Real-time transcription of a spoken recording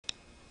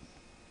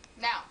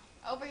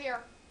over here.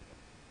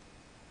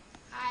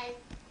 Hi.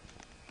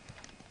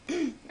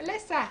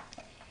 Melissa.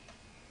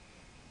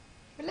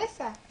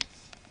 Melissa.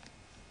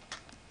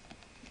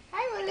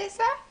 Hi,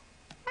 Melissa.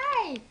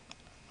 Hi.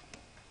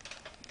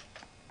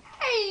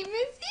 Hi,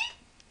 Missy.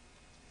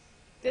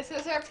 This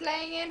is her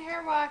playing in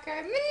her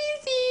walker.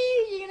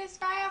 Missy, you gonna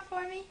smile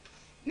for me?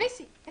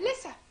 Missy,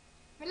 Melissa.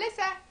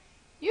 Melissa.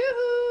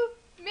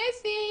 Yoo-hoo.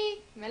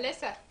 Missy.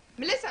 Melissa.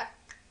 Melissa.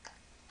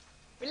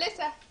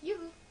 Melissa.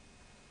 Yoo-hoo.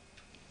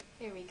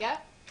 Here we go.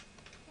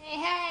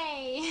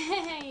 Hey,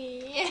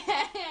 hey.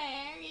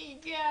 There you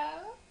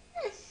go.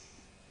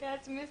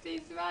 That's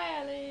Missy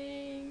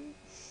smiling.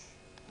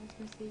 That's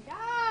Missy.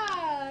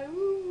 Ah,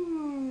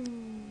 ooh.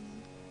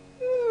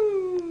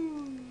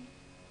 Ooh.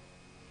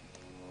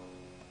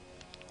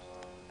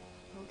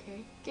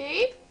 Okay.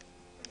 Gabe?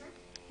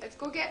 Let's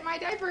go get my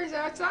diapers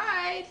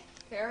outside.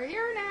 They're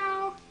here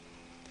now.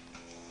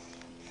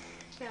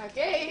 Now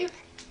Gabe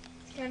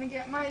is gonna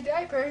get my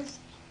diapers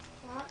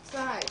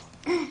outside.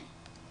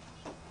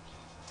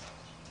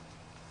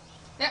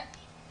 Yeah,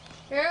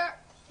 here,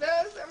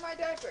 those are my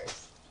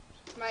diapers.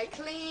 My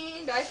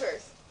clean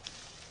diapers.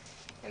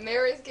 And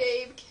there is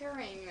Gabe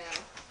carrying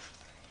them.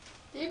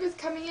 Gabe is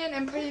coming in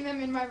and putting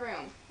them in my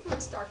room. Ooh,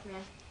 it's dark,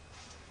 man.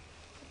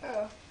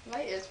 Oh,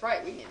 light is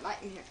bright. We need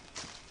light in here.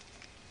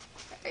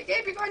 Hey,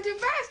 Gabe, you're going too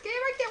fast. Gabe,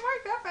 I can't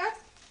walk that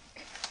fast.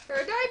 There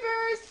are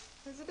diapers.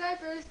 There's the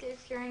diapers.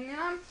 Gabe's carrying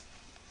them.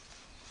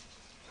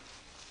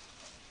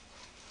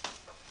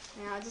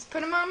 Now, just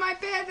put them on my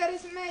bed that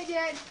isn't made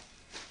yet.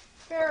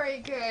 Very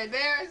good.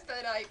 There's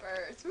the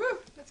diapers. Woo!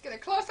 Let's get a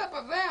close-up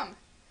of them.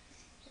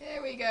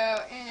 There we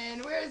go.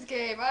 And where's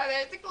Gabe? Oh,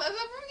 there's the close-up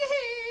of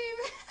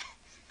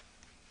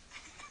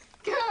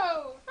Gabe.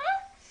 Go!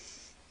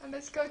 And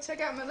let's go check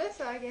out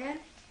Melissa again.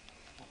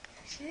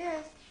 There she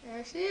is.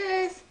 There she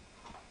is.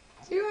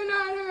 Chewing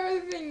on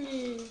her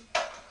thingy.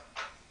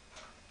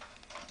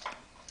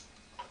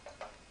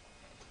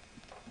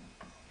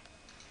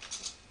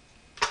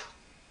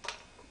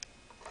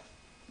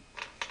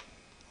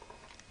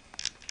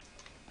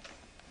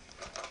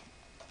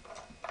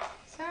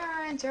 So,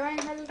 enjoying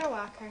her little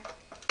walker.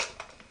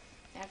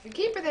 Now, if we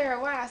keep her there a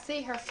while,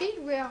 see, her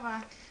feet will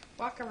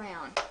walk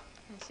around.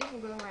 And she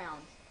will go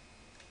around.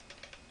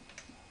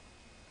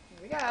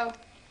 Here we go.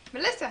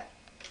 Melissa!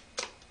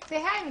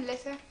 Say hi,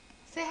 Melissa.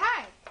 Say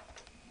hi.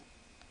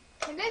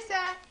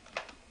 Melissa!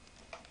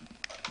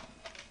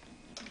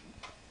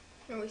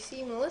 And we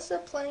see Melissa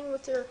playing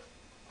with her,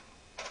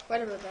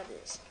 whatever that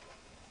is.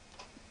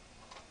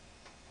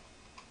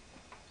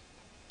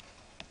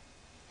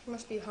 She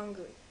must be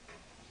hungry.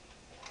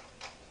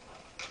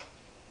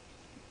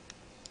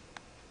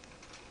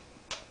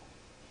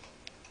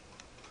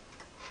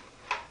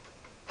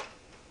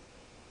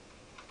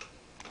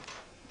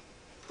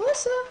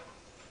 Melissa!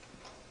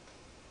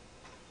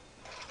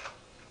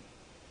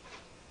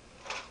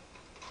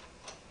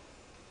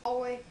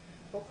 Hallway,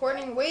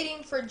 recording,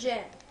 waiting for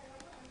Jen.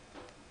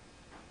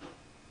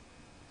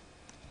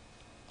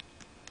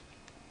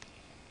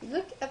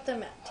 Look at the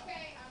mat.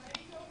 Okay, I'm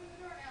ready to open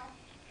the door now.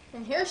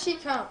 And here she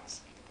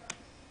comes.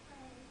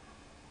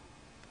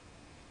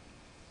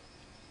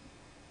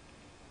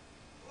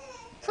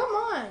 Come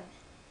on.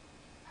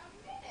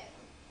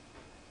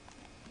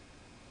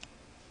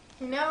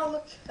 Now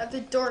look at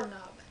the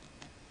doorknob.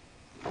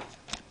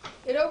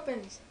 It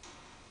opens.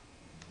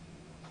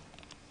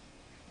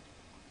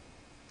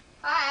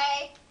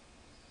 Hi.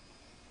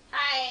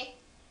 Hi.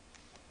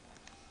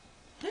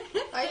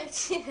 I didn't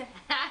see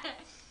that.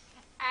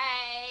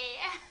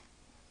 Hi.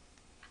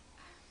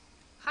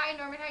 Hi,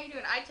 Norman. How you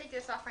doing? I take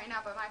this off right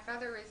now, but my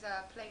brother is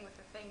playing with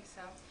the thing,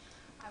 so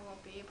I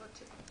won't be able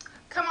to.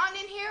 Come on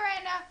in here,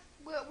 and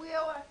we'll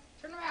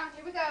turn around.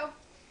 Here we go.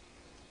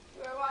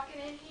 We're walking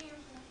in here.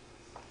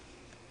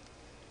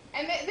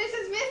 And this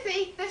is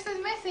Missy. This is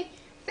Missy.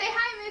 Say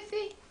hi,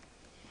 Missy.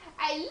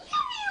 I love you.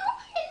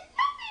 I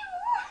love you.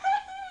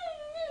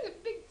 There's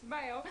a big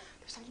smile.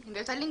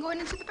 There's Eileen going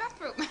into the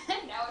bathroom.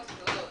 Now it's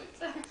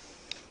closed.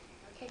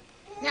 Okay.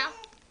 Now.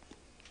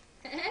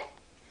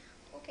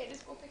 Okay,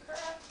 just go pick her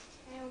up.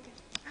 And we'll get...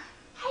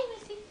 Hi,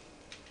 Missy.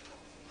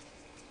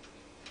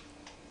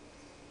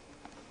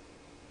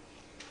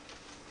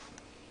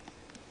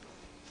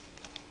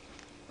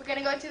 We're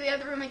gonna go to the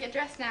other room and get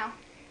dressed now.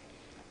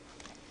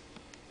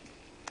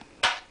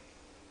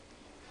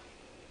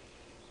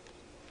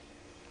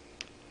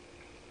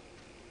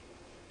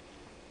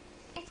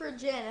 For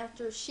Jen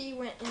after she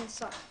went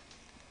inside.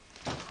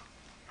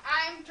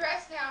 I'm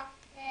dressed now,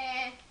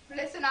 and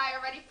Melissa and I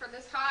are ready for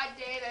this hot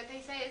day that they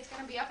say is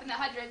going to be up in the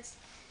hundreds.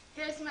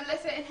 Here's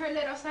Melissa in her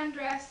little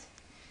sundress.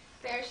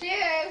 There she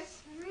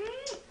is.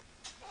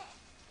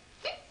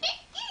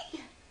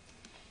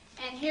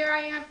 And here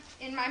I am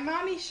in my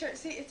mommy shirt.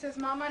 See, it says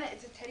Mom on it.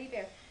 It's a teddy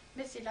bear.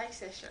 Missy likes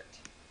this shirt.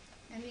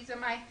 And these are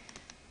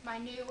my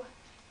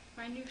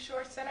new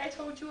shorts that I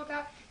told you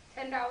about.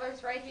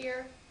 $10 right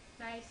here.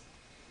 Nice.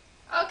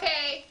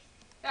 Okay,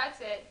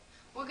 that's it.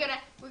 We're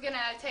gonna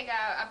take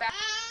a bath.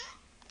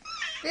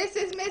 This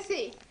is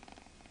Missy.